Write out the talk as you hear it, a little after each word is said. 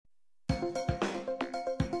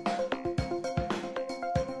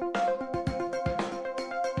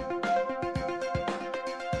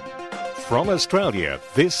From Australia,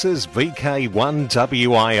 this is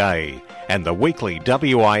VK1WIA and the weekly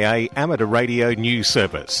WIA amateur radio news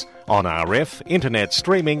service on RF, internet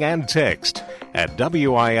streaming and text at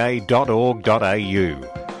wia.org.au.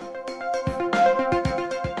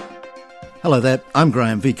 Hello there, I'm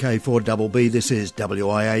Graham, VK4BB. This is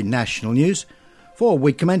WIA National News for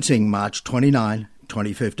week commencing March 29,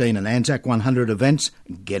 2015, and Anzac 100 events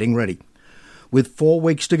getting ready. With 4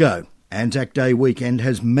 weeks to go, Anzac Day weekend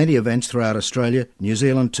has many events throughout Australia, New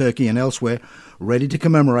Zealand, Turkey and elsewhere ready to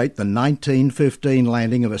commemorate the 1915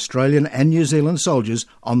 landing of Australian and New Zealand soldiers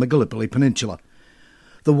on the Gallipoli Peninsula.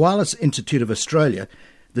 The Wireless Institute of Australia,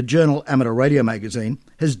 the journal Amateur Radio Magazine,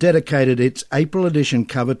 has dedicated its April edition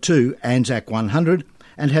cover to Anzac 100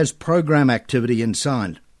 and has program activity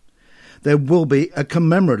inside. There will be a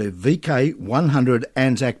commemorative VK 100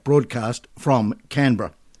 Anzac broadcast from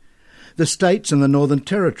Canberra. The states and the Northern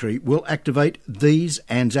Territory will activate these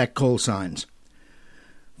Anzac call signs.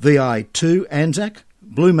 VI2 Anzac,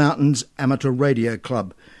 Blue Mountains Amateur Radio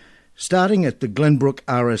Club, starting at the Glenbrook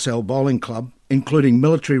RSL Bowling Club, including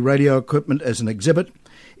military radio equipment as an exhibit,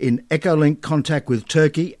 in Echolink contact with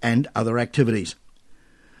Turkey and other activities.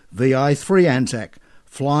 VI3 Anzac,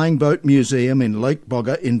 Flying Boat Museum in Lake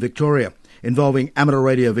Bogger in Victoria, involving Amateur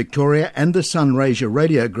Radio Victoria and the Sunraysia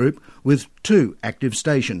Radio Group with 2 active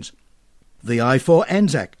stations. VI4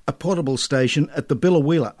 Anzac, a portable station at the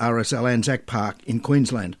Biloela RSL Anzac Park in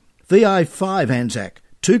Queensland. VI5 Anzac,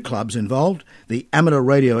 2 clubs involved, the Amateur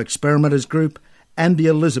Radio Experimenters Group and the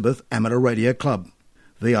Elizabeth Amateur Radio Club.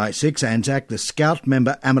 VI6 Anzac, the Scout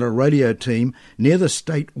member amateur radio team near the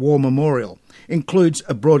State War Memorial, includes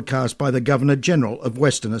a broadcast by the Governor-General of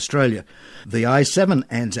Western Australia. VI7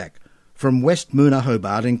 Anzac, from West Moona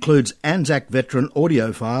Hobart, includes Anzac veteran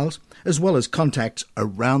audio files as well as contacts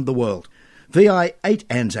around the world. VI8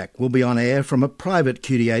 Anzac will be on air from a private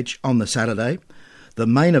QTH on the Saturday. The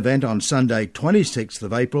main event on Sunday 26th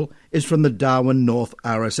of April is from the Darwin North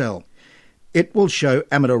RSL. It will show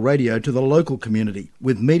amateur radio to the local community,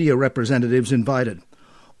 with media representatives invited.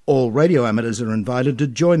 All radio amateurs are invited to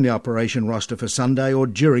join the operation roster for Sunday or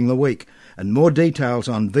during the week, and more details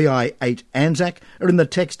on VI8 Anzac are in the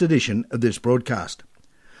text edition of this broadcast.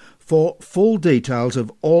 For full details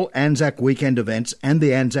of all Anzac weekend events and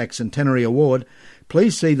the Anzac Centenary Award,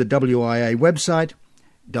 please see the WIA website,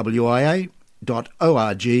 wia.org.au.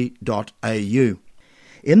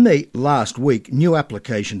 In the last week, new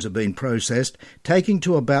applications have been processed, taking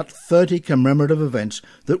to about 30 commemorative events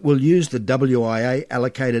that will use the WIA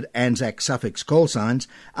allocated Anzac suffix call signs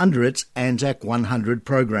under its Anzac 100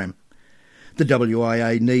 program. The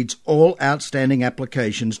WIA needs all outstanding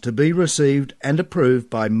applications to be received and approved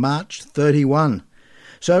by March 31.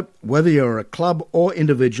 So, whether you're a club or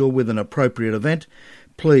individual with an appropriate event,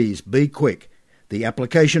 please be quick. The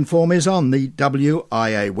application form is on the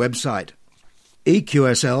WIA website.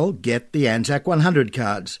 EQSL get the Anzac 100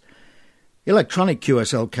 cards. Electronic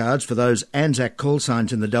QSL cards for those Anzac call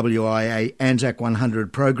signs in the WIA Anzac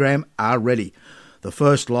 100 program are ready. The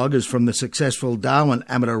first log is from the successful Darwin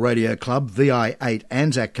Amateur Radio Club VI8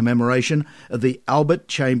 Anzac commemoration of the Albert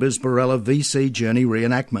Chambers Borella VC Journey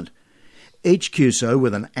reenactment. Each QSO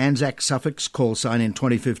with an Anzac suffix call sign in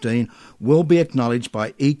 2015 will be acknowledged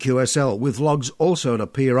by EQSL, with logs also to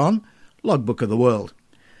appear on Logbook of the World.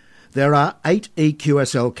 There are 8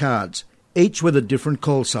 EQSL cards, each with a different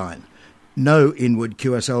call sign. No inward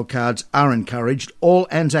QSL cards are encouraged. All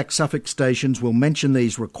Anzac suffix stations will mention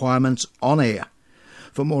these requirements on air.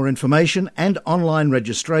 For more information and online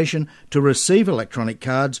registration to receive electronic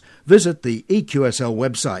cards, visit the EQSL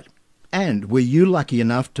website. And were you lucky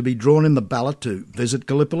enough to be drawn in the ballot to visit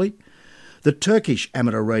Gallipoli? The Turkish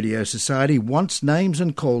Amateur Radio Society wants names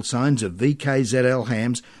and call signs of VKZL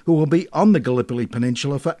hams who will be on the Gallipoli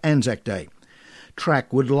Peninsula for Anzac Day.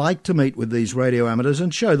 TRAC would like to meet with these radio amateurs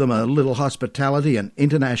and show them a little hospitality and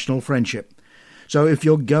international friendship. So if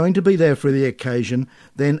you're going to be there for the occasion,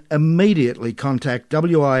 then immediately contact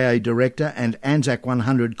WIA Director and Anzac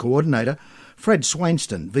 100 Coordinator Fred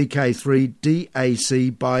Swainston,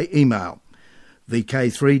 VK3DAC, by email,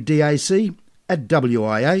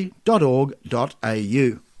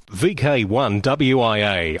 vk3dac@wia.org.au.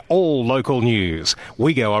 VK1WIA, all local news.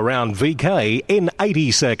 We go around VK in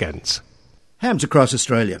 80 seconds. Hams across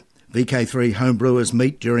Australia. VK3 homebrewers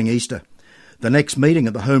meet during Easter. The next meeting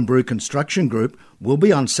of the Homebrew Construction Group will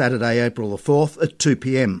be on Saturday, April the 4th at 2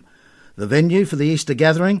 p.m. The venue for the Easter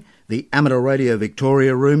gathering, the Amateur Radio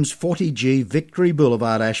Victoria Rooms, 40G Victory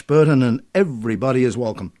Boulevard, Ashburton, and everybody is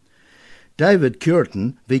welcome. David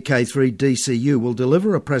Curitin, VK3DCU, will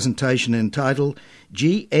deliver a presentation entitled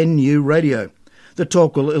GNU Radio. The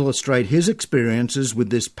talk will illustrate his experiences with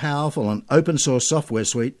this powerful and open-source software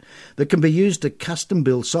suite that can be used to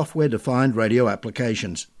custom-build software-defined radio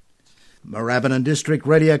applications. Moorabbin District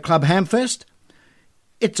Radio Club Hamfest?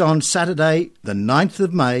 It's on Saturday, the 9th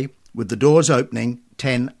of May, with the doors opening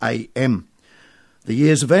 10 a.m. The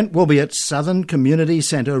year's event will be at Southern Community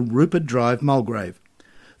Centre, Rupert Drive, Mulgrave.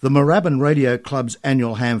 The Moorabbin Radio Club's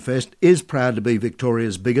annual Hamfest is proud to be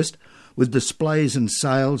Victoria's biggest, with displays and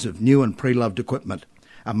sales of new and pre-loved equipment.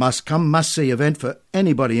 A must-come, must-see event for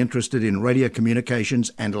anybody interested in radio communications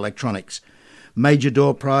and electronics. Major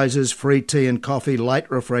door prizes, free tea and coffee, light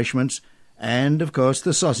refreshments, and, of course,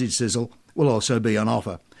 the sausage sizzle will also be on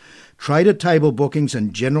offer. Trader table bookings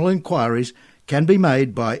and general inquiries can be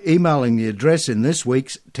made by emailing the address in this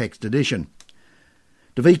week's text edition.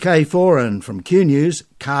 To VK4 and from Q News,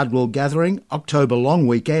 Cardwell Gathering, October long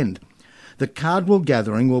weekend. The Cardwell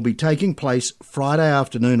Gathering will be taking place Friday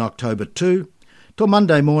afternoon, October 2, till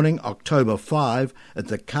Monday morning, October 5, at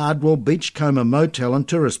the Cardwell Beachcomber Motel and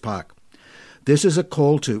Tourist Park. This is a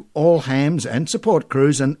call to all hams and support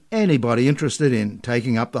crews and anybody interested in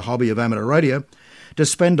taking up the hobby of amateur radio to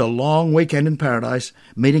spend a long weekend in paradise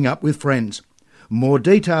meeting up with friends. More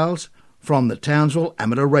details from the Townsville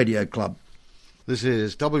Amateur Radio Club. This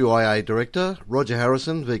is WIA Director Roger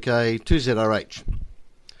Harrison, VK2ZRH.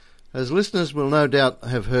 As listeners will no doubt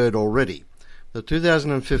have heard already, the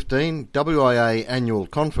 2015 WIA Annual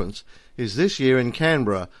Conference is this year in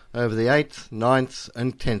Canberra over the 8th, 9th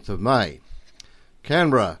and 10th of May.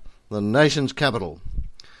 Canberra, the nation's capital.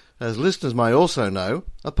 As listeners may also know,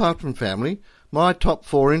 apart from family, my top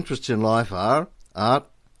 4 interests in life are art,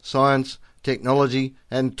 science, technology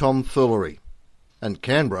and tomfoolery. And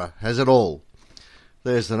Canberra has it all.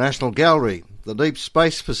 There's the National Gallery, the Deep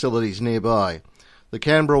Space facilities nearby, the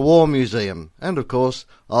Canberra War Museum, and of course,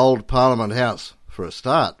 Old Parliament House, for a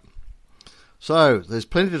start. So, there's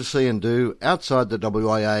plenty to see and do outside the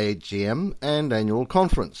WIA AGM and annual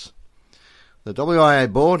conference. The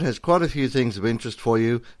WIA board has quite a few things of interest for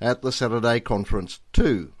you at the Saturday conference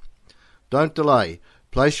too. Don't delay.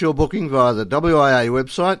 Place your booking via the WIA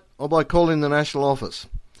website or by calling the national office.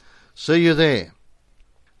 See you there.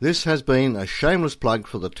 This has been a shameless plug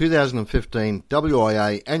for the 2015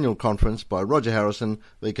 WIA Annual Conference by Roger Harrison,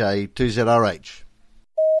 VK2ZRH.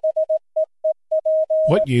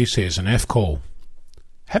 What use is an F-call?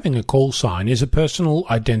 Having a call sign is a personal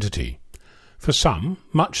identity. For some,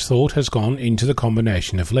 much thought has gone into the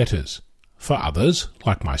combination of letters. For others,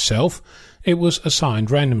 like myself, it was assigned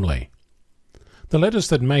randomly. The letters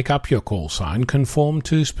that make up your call sign conform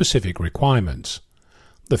to specific requirements.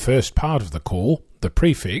 The first part of the call, the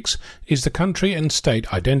prefix, is the country and state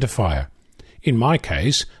identifier. In my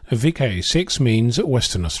case, VK6 means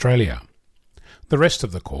Western Australia. The rest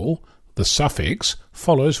of the call, the suffix,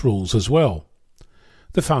 follows rules as well.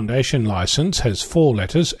 The foundation license has 4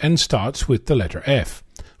 letters and starts with the letter F,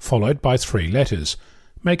 followed by 3 letters,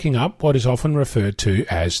 making up what is often referred to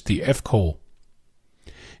as the F-call.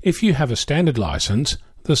 If you have a standard license,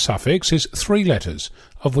 the suffix is 3 letters,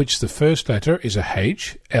 of which the first letter is a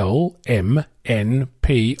H, L, M, N,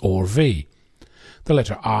 P or V. The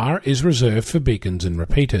letter R is reserved for beacons and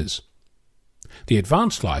repeaters. The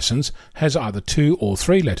advanced license has either 2 or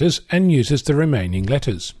 3 letters and uses the remaining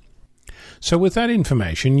letters. So with that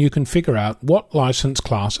information you can figure out what license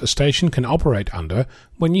class a station can operate under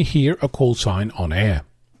when you hear a call sign on air.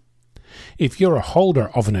 If you're a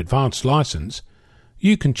holder of an advanced license,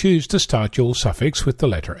 you can choose to start your suffix with the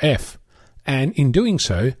letter F, and in doing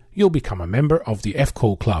so, you'll become a member of the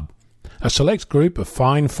F-Call Club, a select group of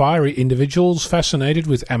fine, fiery individuals fascinated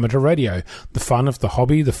with amateur radio, the fun of the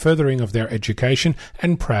hobby, the furthering of their education,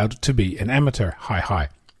 and proud to be an amateur. Hi.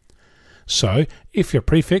 So, if your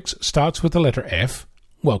prefix starts with the letter F,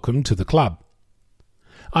 welcome to the club.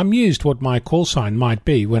 I mused what my call sign might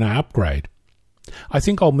be when I upgrade. I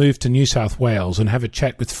think I'll move to New South Wales and have a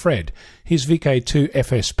chat with Fred, his VK2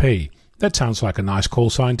 FSP. That sounds like a nice call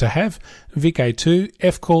sign to have. VK2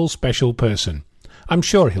 F-Call Special Person. I'm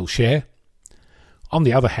sure he'll share. On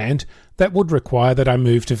the other hand, that would require that I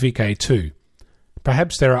move to VK2.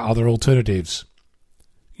 Perhaps there are other alternatives.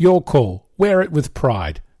 Your call. Wear it with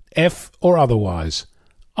pride. F or otherwise.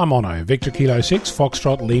 I'm Ono, Victor Kilo 6,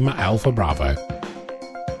 Foxtrot Lima Alpha Bravo.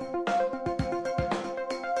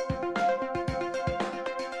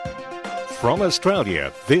 From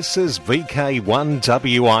Australia, this is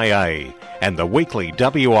VK1WIA and the weekly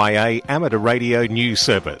WIA amateur radio news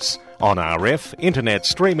service on RF, internet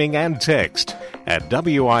streaming and text at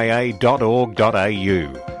wia.org.au.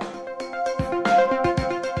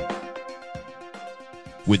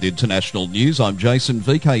 With international news, I'm Jason,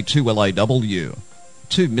 VK2LAW.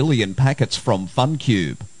 2 million packets from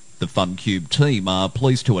FunCube. The FunCube team are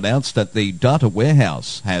pleased to announce that the data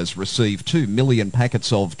warehouse has received 2 million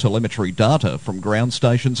packets of telemetry data from ground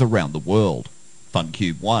stations around the world.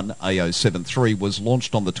 FunCube 1 AO73 was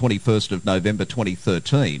launched on the 21st of November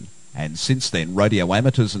 2013, and since then radio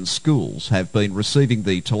amateurs and schools have been receiving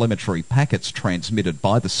the telemetry packets transmitted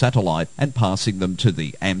by the satellite and passing them to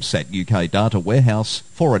the AMSAT UK data warehouse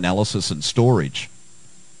for analysis and storage.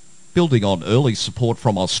 Building on early support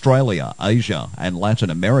from Australia, Asia and Latin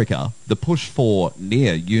America, the push for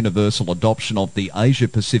near universal adoption of the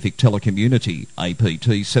Asia-Pacific Telecommunity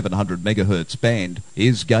APT 700 MHz band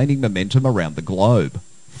is gaining momentum around the globe.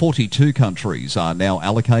 42 countries are now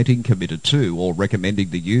allocating, committed to or recommending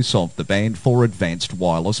the use of the band for advanced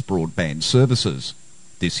wireless broadband services.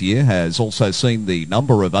 This year has also seen the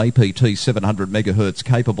number of APT 700 MHz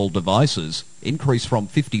capable devices increase from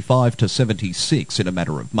 55 to 76 in a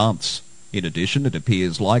matter of months. In addition, it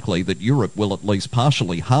appears likely that Europe will at least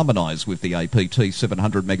partially harmonise with the APT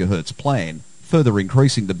 700 MHz plan, further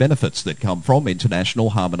increasing the benefits that come from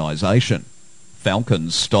international harmonisation.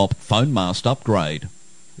 Falcons stop phone mast upgrade.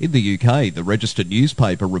 In the UK, the registered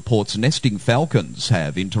newspaper reports nesting falcons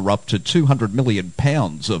have interrupted £200 million of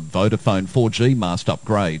Vodafone 4G mast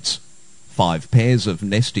upgrades. 5 pairs of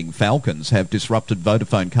nesting falcons have disrupted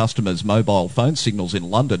Vodafone customers' mobile phone signals in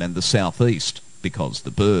London and the South East because the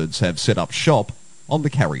birds have set up shop on the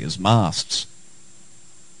carrier's masts.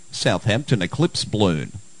 Southampton eclipse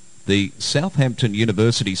balloon. The Southampton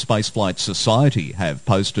University Spaceflight Society have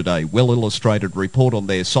posted a well-illustrated report on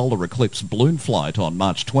their solar eclipse balloon flight on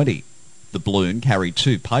March 20. The balloon carried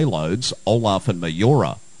 2 payloads, Olaf and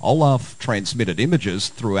Mayura. Olaf transmitted images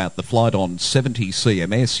throughout the flight on 70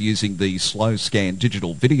 CMS using the slow scan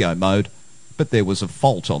digital video mode, but there was a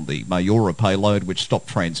fault on the Mayura payload which stopped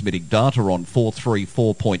transmitting data on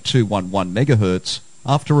 434.211 MHz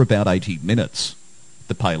after about 80 minutes.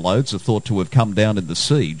 The payloads are thought to have come down in the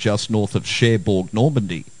sea just north of Cherbourg,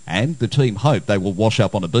 Normandy, and the team hope they will wash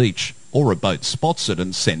up on a beach, or a boat spots it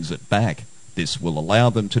and sends it back. This will allow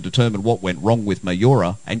them to determine what went wrong with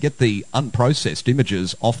Mayura and get the unprocessed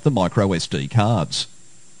images off the microSD cards.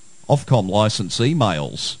 Ofcom licence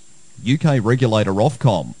emails. UK regulator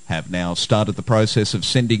Ofcom have now started the process of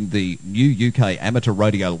sending the new UK amateur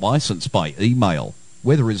radio licence by email.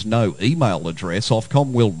 Where there is no email address,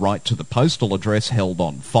 Ofcom will write to the postal address held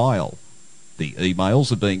on file. The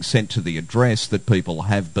emails are being sent to the address that people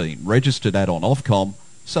have been registered at on Ofcom,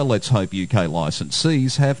 so let's hope UK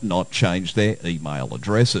licensees have not changed their email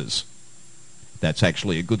addresses. That's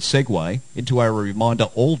actually a good segue into our reminder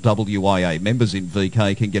all WIA members in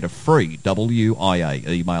VK can get a free WIA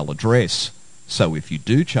email address. So if you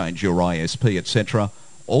do change your ISP, etc.,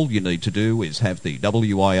 all you need to do is have the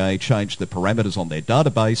WIA change the parameters on their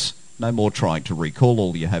database, no more trying to recall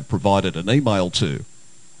all you have provided an email to.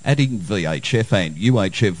 Adding VHF and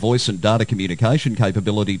UHF voice and data communication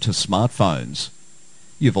capability to smartphones.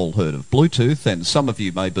 You've all heard of Bluetooth, and some of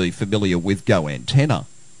you may be familiar with Go Antenna.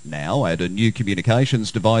 Now add a new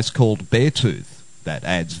communications device called Beartooth that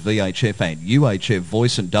adds VHF and UHF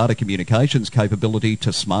voice and data communications capability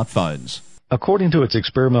to smartphones. According to its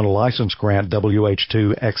experimental license grant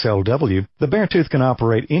WH2XLW, the Beartooth can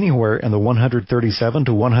operate anywhere in the 137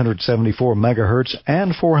 to 174 MHz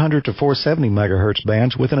and 400 to 470 MHz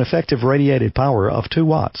bands with an effective radiated power of 2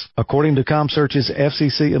 watts. According to ComSearch's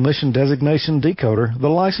FCC emission designation decoder, the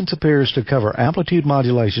license appears to cover amplitude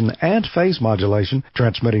modulation and phase modulation,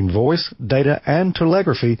 transmitting voice, data, and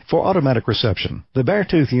telegraphy for automatic reception. The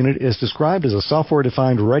Beartooth unit is described as a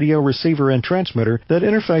software-defined radio receiver and transmitter that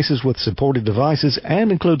interfaces with supported devices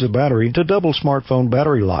and includes a battery to double smartphone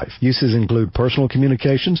battery life. Uses include personal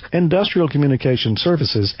communications, industrial communication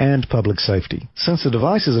services, and public safety. Since the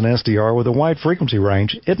device is an SDR with a wide frequency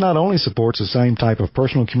range, it not only supports the same type of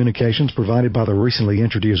personal communications provided by the recently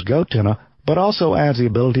introduced GoTenna, but also adds the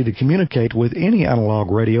ability to communicate with any analog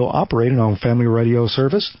radio operating on family radio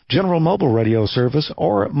service, general mobile radio service,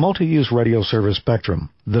 or multi-use radio service spectrum.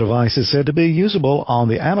 The device is said to be usable on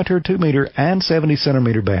the amateur 2-meter and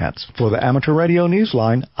 70-centimeter bands. For the Amateur Radio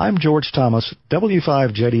Newsline, I'm George Thomas,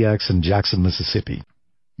 W5JDX in Jackson, Mississippi.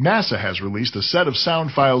 NASA has released a set of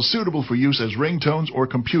sound files suitable for use as ringtones or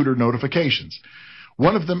computer notifications.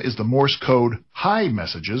 One of them is the Morse code hi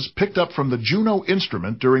messages picked up from the Juno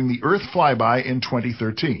instrument during the Earth flyby in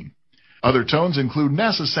 2013. Other tones include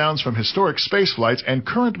NASA sounds from historic space flights and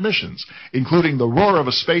current missions, including the roar of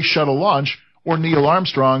a space shuttle launch or Neil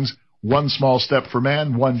Armstrong's "One small step for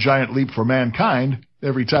man, one giant leap for mankind"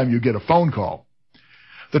 every time you get a phone call.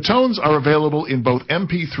 The tones are available in both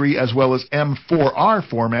MP3 as well as M4R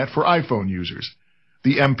format for iPhone users.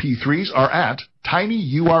 The MP3s are at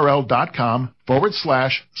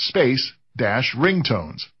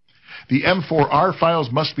tinyurl.com/space-ringtones. The M4R files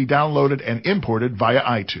must be downloaded and imported via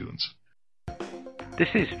iTunes. This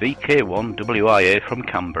is VK1WIA from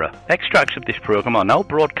Canberra. Extracts of this programme are now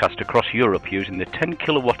broadcast across Europe using the 10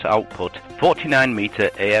 kilowatt output 49 metre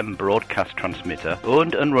AM broadcast transmitter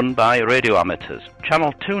owned and run by radio amateurs.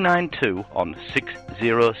 Channel 292 on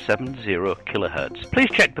 6070 kHz. Please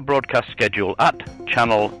check the broadcast schedule at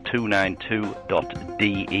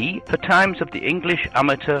channel292.de for times of the English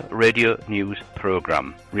Amateur Radio News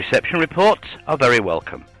programme. Reception reports are very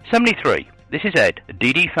welcome. 73. This is Ed,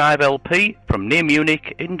 DD5LP from near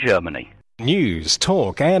Munich in Germany. News,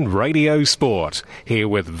 talk and radio sport. Here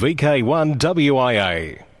with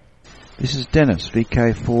VK1WIA. This is Dennis,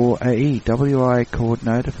 VK4AE, WIA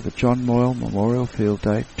coordinator for the John Moyle Memorial Field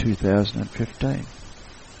Day 2015.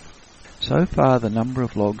 So far the number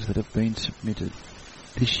of logs that have been submitted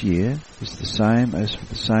this year is the same as for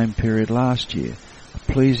the same period last year, a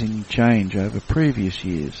pleasing change over previous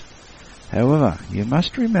years. However, you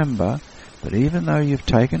must remember that even though you've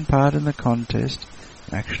taken part in the contest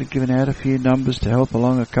and actually given out a few numbers to help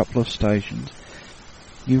along a couple of stations,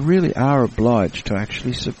 you really are obliged to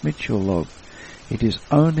actually submit your log. It is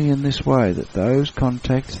only in this way that those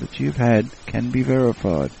contacts that you've had can be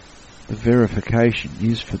verified. The verification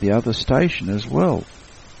is for the other station as well.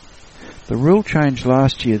 The rule changed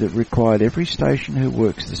last year that required every station who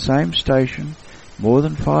works the same station more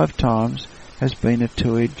than 5 times has been a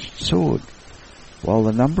two-edged sword. While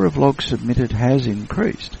the number of logs submitted has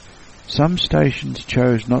increased, some stations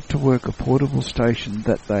chose not to work a portable station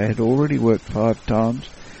that they had already worked 5 times,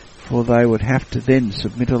 for they would have to then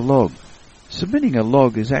submit a log. Submitting a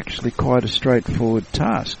log is actually quite a straightforward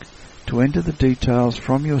task. To enter the details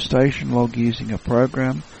from your station log using a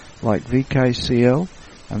program like VKCL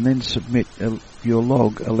and then submit your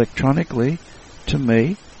log electronically to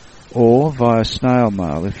me or via snail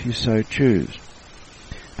mail if you so choose.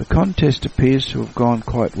 The contest appears to have gone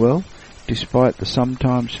quite well, despite the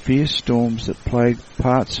sometimes fierce storms that plague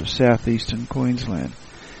parts of southeastern Queensland.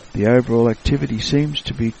 The overall activity seems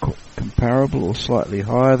to be comparable or slightly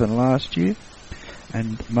higher than last year,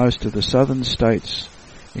 and most of the southern states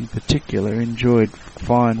in particular enjoyed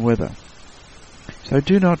fine weather. So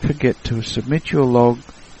do not forget to submit your log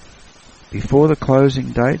before the closing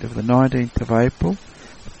date of the 19th of April,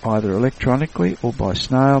 either electronically or by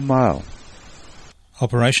snail mail.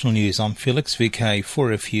 Operational news. I'm Felix,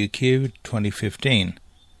 VK4FUQ 2015.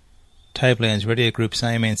 Tablelands Radio Group's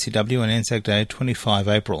AMNCW and Anzac Day 25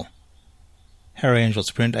 April. Harry Angel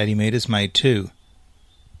Sprint 80 metres May 2.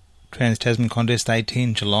 Trans-Tasman Contest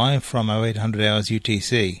 18 July from 0800 hours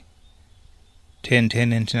UTC.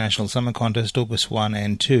 1010 International Summer Contest August 1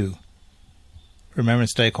 and 2.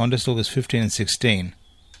 Remembrance Day Contest August 15 and 16.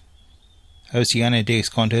 Oceania DX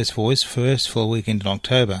Contest Voice first full weekend in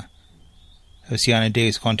October. Oceania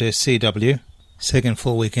DX Contest CW, second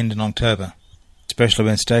full weekend in October. Special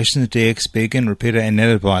event stations DX, Beacon, Repeater and Net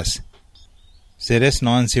Advice.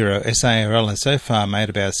 ZS90 SARL has so far made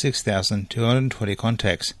about 6,220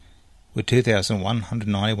 contacts, with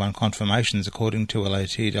 2,191 confirmations according to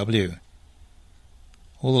LATW.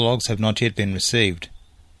 All the logs have not yet been received.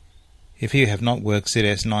 If you have not worked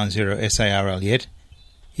ZS90 SARL yet,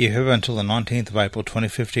 you have until the 19th of April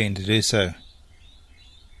 2015 to do so.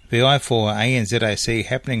 VI4 ANZAC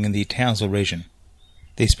happening in the Townsville region.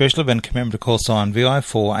 The special event commemorative call sign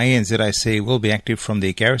VI4 ANZAC will be active from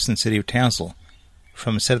the garrison city of Townsville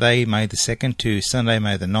from Saturday, May the 2nd to Sunday,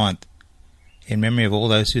 May the 9th, in memory of all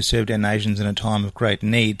those who served our nations in a time of great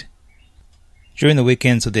need. During the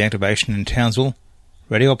weekends of the activation in Townsville,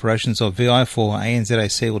 radio operations of VI4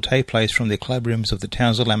 ANZAC will take place from the club rooms of the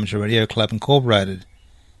Townsville Amateur Radio Club Incorporated,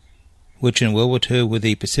 which in World War II were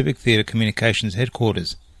the Pacific Theatre Communications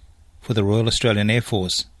headquarters for the Royal Australian Air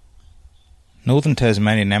Force. Northern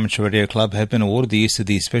Tasmanian Amateur Radio Club have been awarded the use of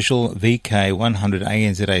the special VK100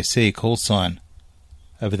 ANZAC call sign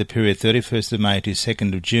over the period 31st of May to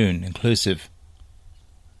 2nd of June inclusive.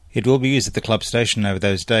 It will be used at the club station over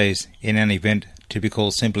those days in an event to be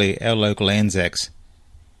called simply Our Local Anzacs.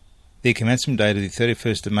 The commencement date of the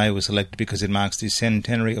 31st of May was selected because it marks the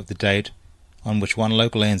centenary of the date on which one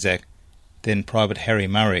local Anzac, then Private Harry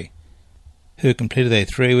Murray, who completed a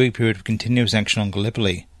 3-week period of continuous action on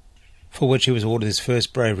Gallipoli, for which he was awarded his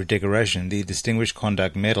first bravery decoration, the Distinguished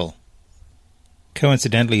Conduct Medal.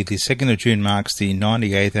 Coincidentally, the 2nd of June marks the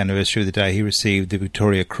 98th anniversary of the day he received the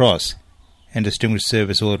Victoria Cross and Distinguished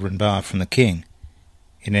Service Order and Bar from the King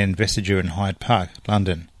in an investiture in Hyde Park,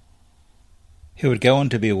 London. He would go on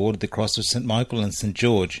to be awarded the Cross of St. Michael and St.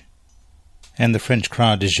 George, and the French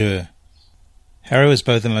Croix de Guerre. Harry was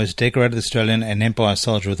both the most decorated Australian and Empire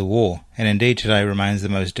soldier of the war, and indeed today remains the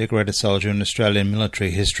most decorated soldier in Australian military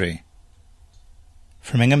history.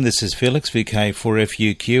 From Ingham, this is Felix,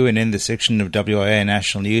 VK4FUQ, and in the section of WIA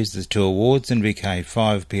National News, there's 2 awards and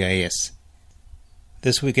VK5PAS.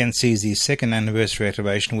 This weekend sees the 2nd anniversary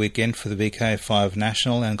activation weekend for the VK5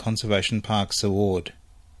 National and Conservation Parks Award.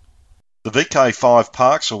 The VK5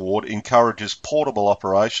 Parks Award encourages portable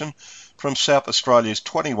operation from South Australia's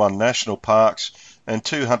 21 national parks and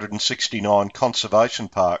 269 conservation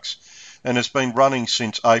parks, and has been running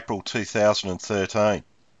since April 2013.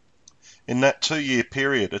 In that 2-year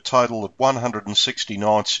period, a total of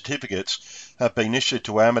 169 certificates have been issued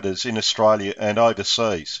to amateurs in Australia and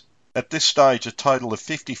overseas. At this stage, a total of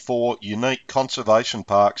 54 unique conservation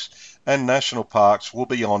parks and national parks will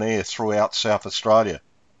be on air throughout South Australia.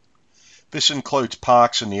 This includes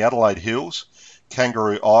parks in the Adelaide Hills,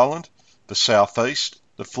 Kangaroo Island, the South East,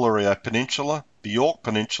 the Fleurieu Peninsula, the Yorke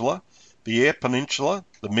Peninsula, the Eyre Peninsula,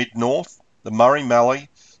 the Mid-North, the Murray-Mallee,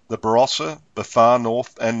 the Barossa, the Far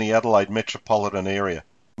North and the Adelaide metropolitan area.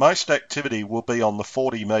 Most activity will be on the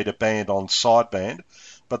 40-metre band on sideband,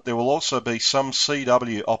 but there will also be some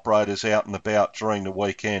CW operators out and about during the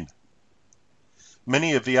weekend.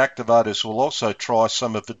 Many of the activators will also try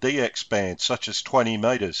some of the DX bands, such as 20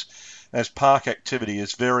 metres, as park activity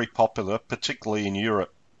is very popular, particularly in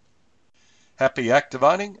Europe. Happy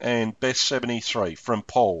activating, and best 73 from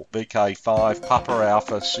Paul, VK5 Papa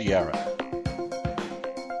Alpha Sierra.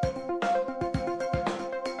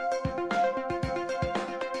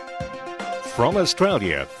 From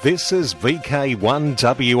Australia, this is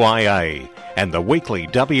VK1WIA and the weekly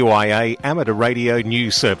WIA amateur radio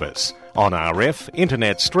news service on RF,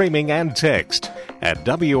 internet streaming and text at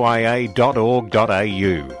wia.org.au.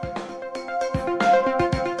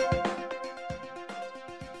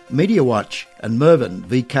 Media Watch and Mervyn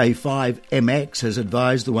VK5MX has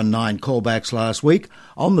advised there were 9 callbacks last week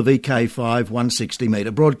on the VK5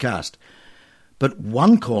 160-metre broadcast. But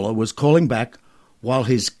one caller was calling back while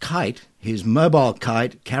his mobile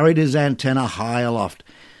kite, carried his antenna high aloft.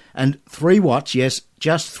 And 3 watts, yes,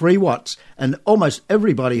 just 3 watts, and almost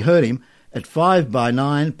everybody heard him at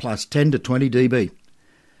 5x9 plus 10 to 20 dB.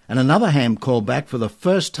 And another ham called back for the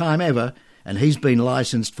first time ever, and he's been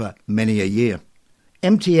licensed for many a year.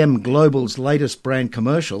 MTM Global's latest brand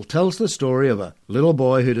commercial tells the story of a little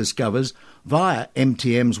boy who discovers, via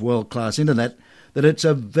MTM's world-class internet, that it's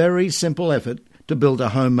a very simple effort to build a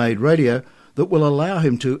homemade radio that will allow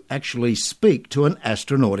him to actually speak to an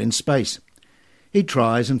astronaut in space. He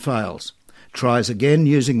tries and fails, tries again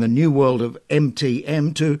using the new world of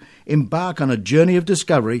MTM to embark on a journey of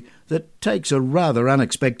discovery that takes a rather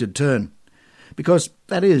unexpected turn. Because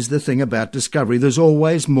that is the thing about discovery, there's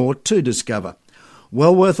always more to discover.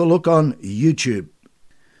 Well worth a look on YouTube.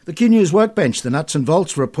 The Q News Workbench, the Nuts and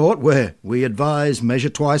Bolts report, where we advise measure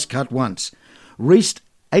twice, cut once. Reist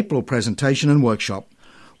April presentation and workshop.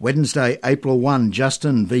 Wednesday, April 1,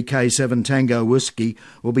 Justin VK7 Tango Whiskey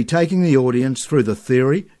will be taking the audience through the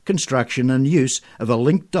theory, construction and use of a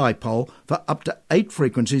linked dipole for up to 8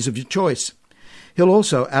 frequencies of your choice. He'll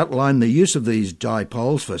also outline the use of these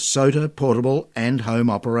dipoles for SOTA, portable and home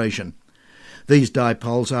operation. These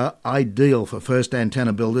dipoles are ideal for first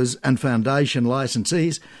antenna builders and foundation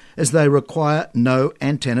licensees as they require no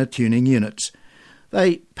antenna tuning units.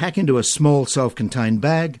 They pack into a small self-contained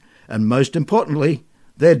bag and, most importantly,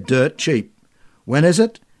 they're dirt cheap. When is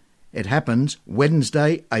it? It happens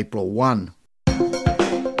Wednesday, April 1.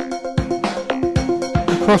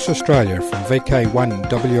 Across Australia from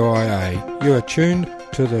VK1WIA, you are tuned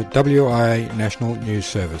to the WIA National News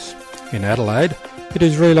Service. In Adelaide, it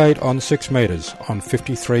is relayed on 6 metres on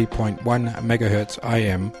 53.1 MHz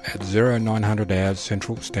AM at 0900 hours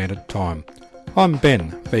Central Standard Time. I'm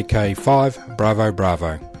Ben, VK5 Bravo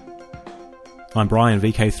Bravo. I'm Brian,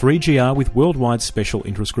 VK3GR with Worldwide Special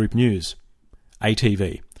Interest Group News.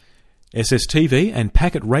 ATV, SSTV and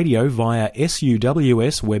packet radio via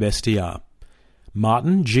SUWS WebSTR.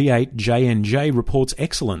 Martin G8JNJ reports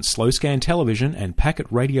excellent slow-scan television and packet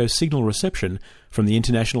radio signal reception from the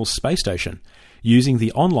International Space Station using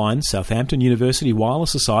the online Southampton University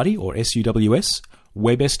Wireless Society, or SUWS,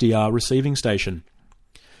 WebSTR receiving station.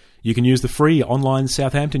 You can use the free online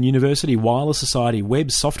Southampton University Wireless Society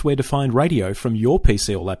web software-defined radio from your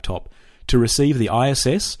PC or laptop to receive the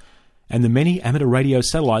ISS and the many amateur radio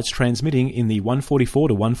satellites transmitting in the 144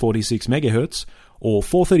 to 146 MHz or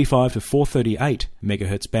 435 to 438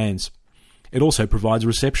 MHz bands. It also provides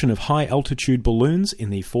reception of high-altitude balloons in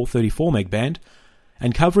the 434 MHz band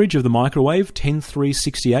and coverage of the microwave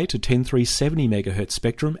 10368 to 10370 MHz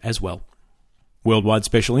spectrum as well. Worldwide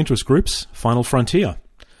Special Interest Groups, Final Frontier.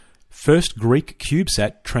 First Greek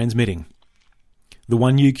CubeSat transmitting. The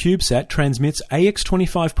 1U CubeSat transmits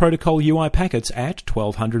AX25 protocol UI packets at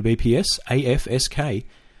 1200 bps AFSK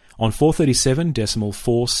on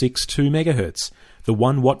 437.462 MHz. The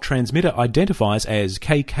 1 watt transmitter identifies as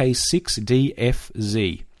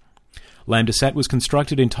KK6DFZ. Lambdasat was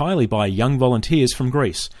constructed entirely by young volunteers from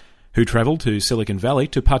Greece, who travelled to Silicon Valley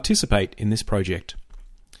to participate in this project.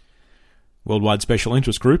 Worldwide Special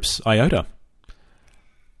Interest Groups, IOTA.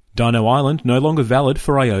 Dino Island no longer valid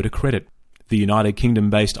for IOTA credit. The United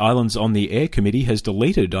Kingdom-based Islands on the Air Committee has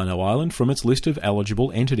deleted Dino Island from its list of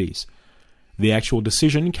eligible entities. The actual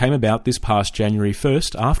decision came about this past January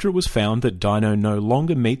 1st after it was found that Dino no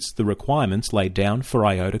longer meets the requirements laid down for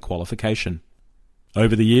IOTA qualification.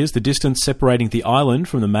 Over the years, the distance separating the island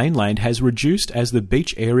from the mainland has reduced as the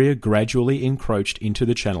beach area gradually encroached into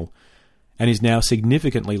the channel, and is now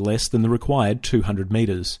significantly less than the required 200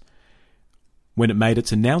 metres. When it made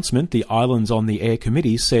its announcement, the Islands on the Air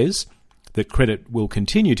Committee says that credit will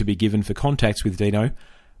continue to be given for contacts with Dino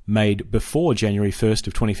made before January 1st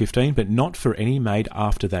of 2015, but not for any made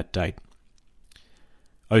after that date.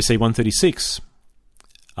 OC-136.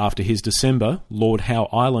 After his December Lord Howe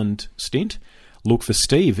Island stint, look for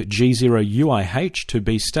Steve G0UIH to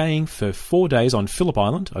be staying for 4 days on Phillip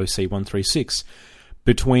Island, OC-136,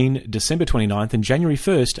 between December 29th and January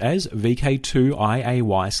 1st as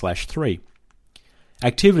VK2IAY/3.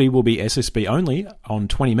 Activity will be SSB only on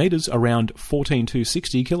 20 metres around 14 to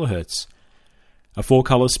 60 kHz. A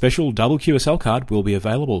 4-colour special double QSL card will be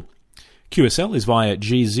available. QSL is via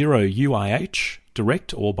G0UIH,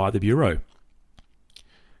 direct or by the Bureau.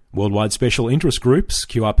 Worldwide Special Interest Groups,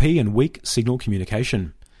 QRP and Weak Signal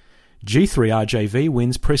Communication. G3RJV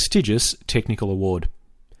wins prestigious technical award.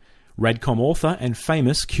 Radcom author and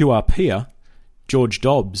famous QRPer George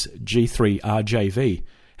Dobbs, G3RJV,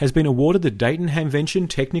 has been awarded the Dayton Hamvention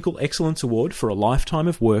Technical Excellence Award for a lifetime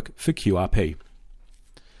of work for QRP.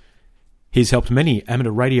 He's helped many amateur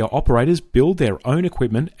radio operators build their own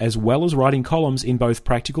equipment as well as writing columns in both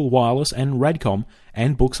Practical Wireless and Radcom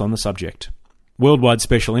and books on the subject. Worldwide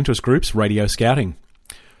Special Interest Groups, Radio Scouting.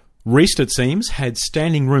 Reist, it seems, had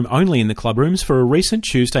standing room only in the clubrooms for a recent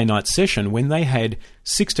Tuesday night session when they had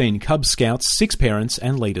 16 Cub Scouts, 6 parents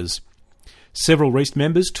and leaders. Several Reist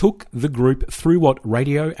members took the group through what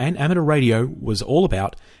radio and amateur radio was all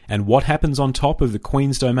about and what happens on top of the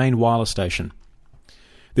Queen's Domain wireless station.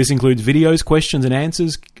 This includes videos, questions and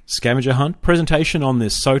answers, scavenger hunt, presentation on the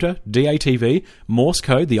SOTA, DATV, Morse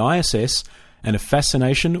code, the ISS, and a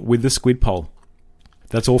fascination with the squid pole.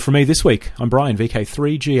 That's all from me this week. I'm Brian,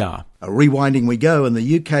 VK3GR. Rewinding we go, and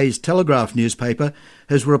the UK's Telegraph newspaper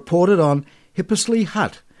has reported on Hippisley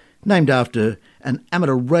Hut, named after an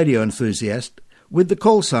amateur radio enthusiast with the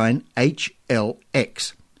call sign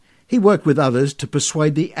HLX. He worked with others to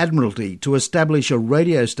persuade the Admiralty to establish a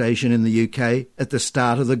radio station in the UK at the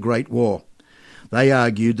start of the Great War. They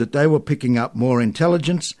argued that they were picking up more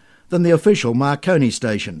intelligence than the official Marconi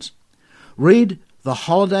stations. Read The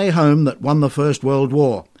Holiday Home That Won the First World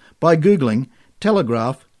War by googling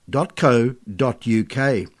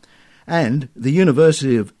telegraph.co.uk. And the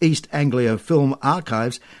University of East Anglia Film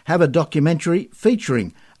Archives have a documentary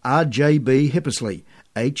featuring RJB Hippisley,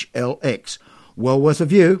 HLX. Well worth a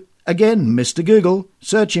view. Again, Mr. Google,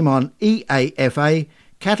 search him on EAFA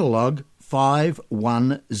catalogue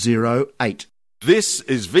 5108. This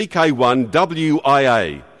is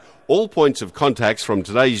VK1WIA. All points of contacts from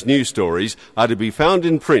today's news stories are to be found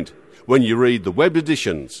in print when you read the web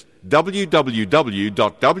editions, www.wia.org.au.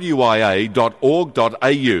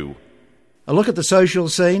 A look at the social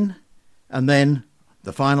scene, and then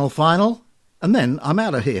the final, and then I'm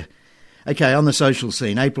out of here. Okay, on the social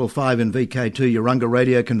scene, April 5 in VK2 Urunga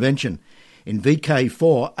Radio Convention. In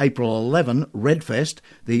VK4, April 11, Redfest,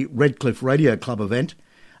 the Redcliffe Radio Club event.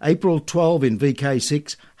 April 12 in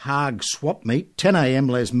VK6, Hague Swap Meet, 10 a.m.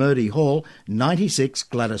 Les Murdy Hall, 96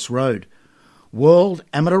 Gladys Road. World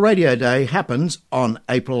Amateur Radio Day happens on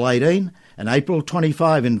April 18, and April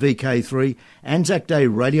 25 in VK3, Anzac Day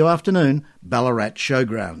Radio Afternoon, Ballarat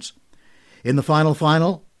Showgrounds. In the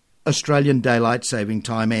final, Australian Daylight Saving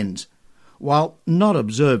Time ends. While not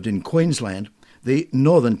observed in Queensland, the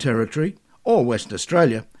Northern Territory, or Western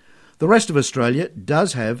Australia, the rest of Australia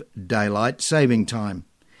does have Daylight Saving Time.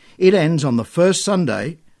 It ends on the first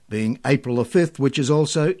Sunday, being April the 5th, which is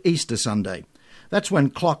also Easter Sunday. That's when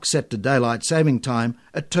clocks set to Daylight Saving Time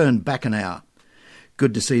are turned back an hour.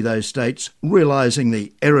 Good to see those states realising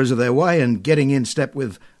the errors of their way and getting in step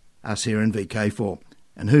with us here in VK4.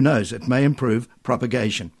 And who knows, it may improve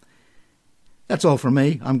propagation. That's all from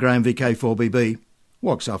me. I'm Graham, VK4BB.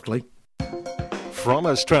 Walk softly. From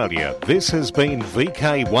Australia, this has been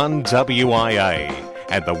VK1WIA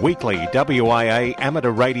and the weekly WIA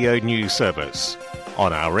amateur radio news service.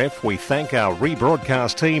 On RF, we thank our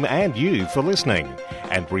rebroadcast team and you for listening.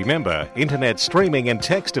 And remember, internet streaming and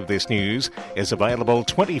text of this news is available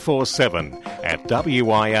 24/7 at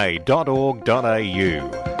wia.org.au.